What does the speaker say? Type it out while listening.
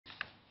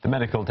The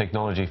medical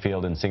technology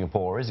field in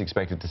Singapore is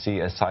expected to see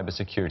a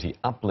cybersecurity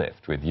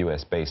uplift, with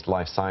US-based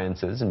life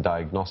sciences and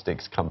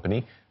diagnostics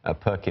company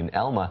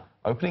PerkinElmer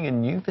opening a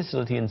new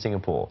facility in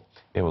Singapore.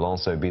 It will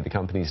also be the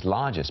company's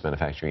largest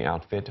manufacturing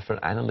outfit for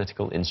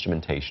analytical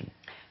instrumentation.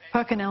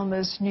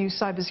 PerkinElmer's new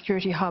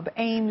cybersecurity hub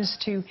aims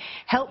to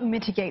help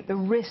mitigate the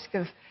risk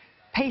of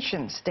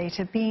patients'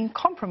 data being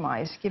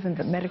compromised, given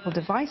that medical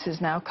devices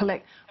now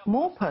collect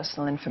more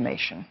personal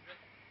information.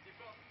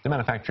 The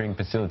manufacturing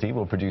facility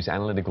will produce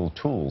analytical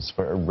tools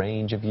for a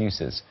range of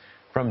uses,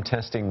 from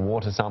testing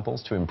water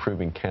samples to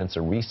improving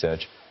cancer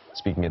research.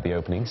 Speaking at the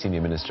opening,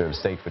 Senior Minister of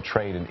State for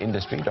Trade and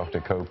Industry,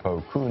 Dr. Koh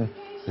Poh Koon,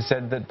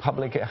 said that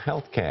public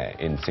healthcare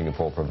in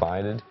Singapore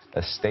provided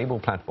a stable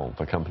platform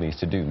for companies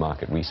to do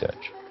market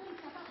research.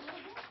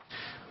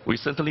 We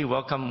certainly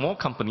welcome more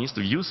companies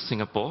to use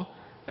Singapore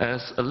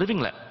as a living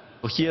lab.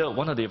 Here,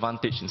 one of the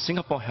advantages in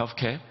Singapore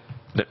healthcare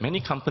that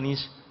many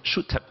companies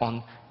should tap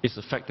on is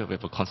the fact that we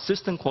have a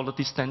consistent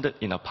quality standard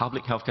in our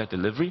public healthcare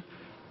delivery,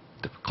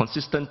 the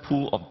consistent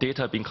pool of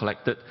data being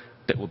collected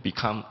that will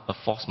become a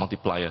force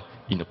multiplier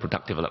in the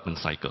product development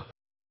cycle.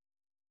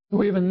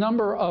 We have a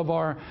number of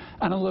our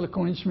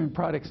analytical instrument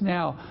products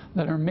now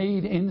that are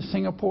made in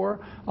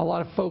Singapore, a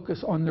lot of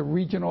focus on the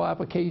regional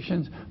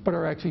applications, but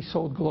are actually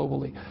sold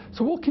globally.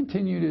 So we'll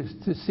continue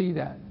to see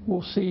that.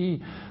 We'll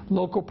see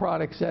local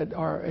products that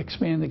are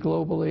expanded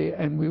globally,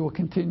 and we will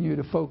continue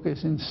to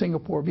focus in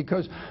Singapore,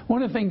 because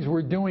one of the things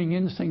we're doing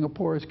in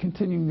Singapore is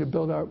continuing to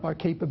build our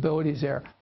capabilities there.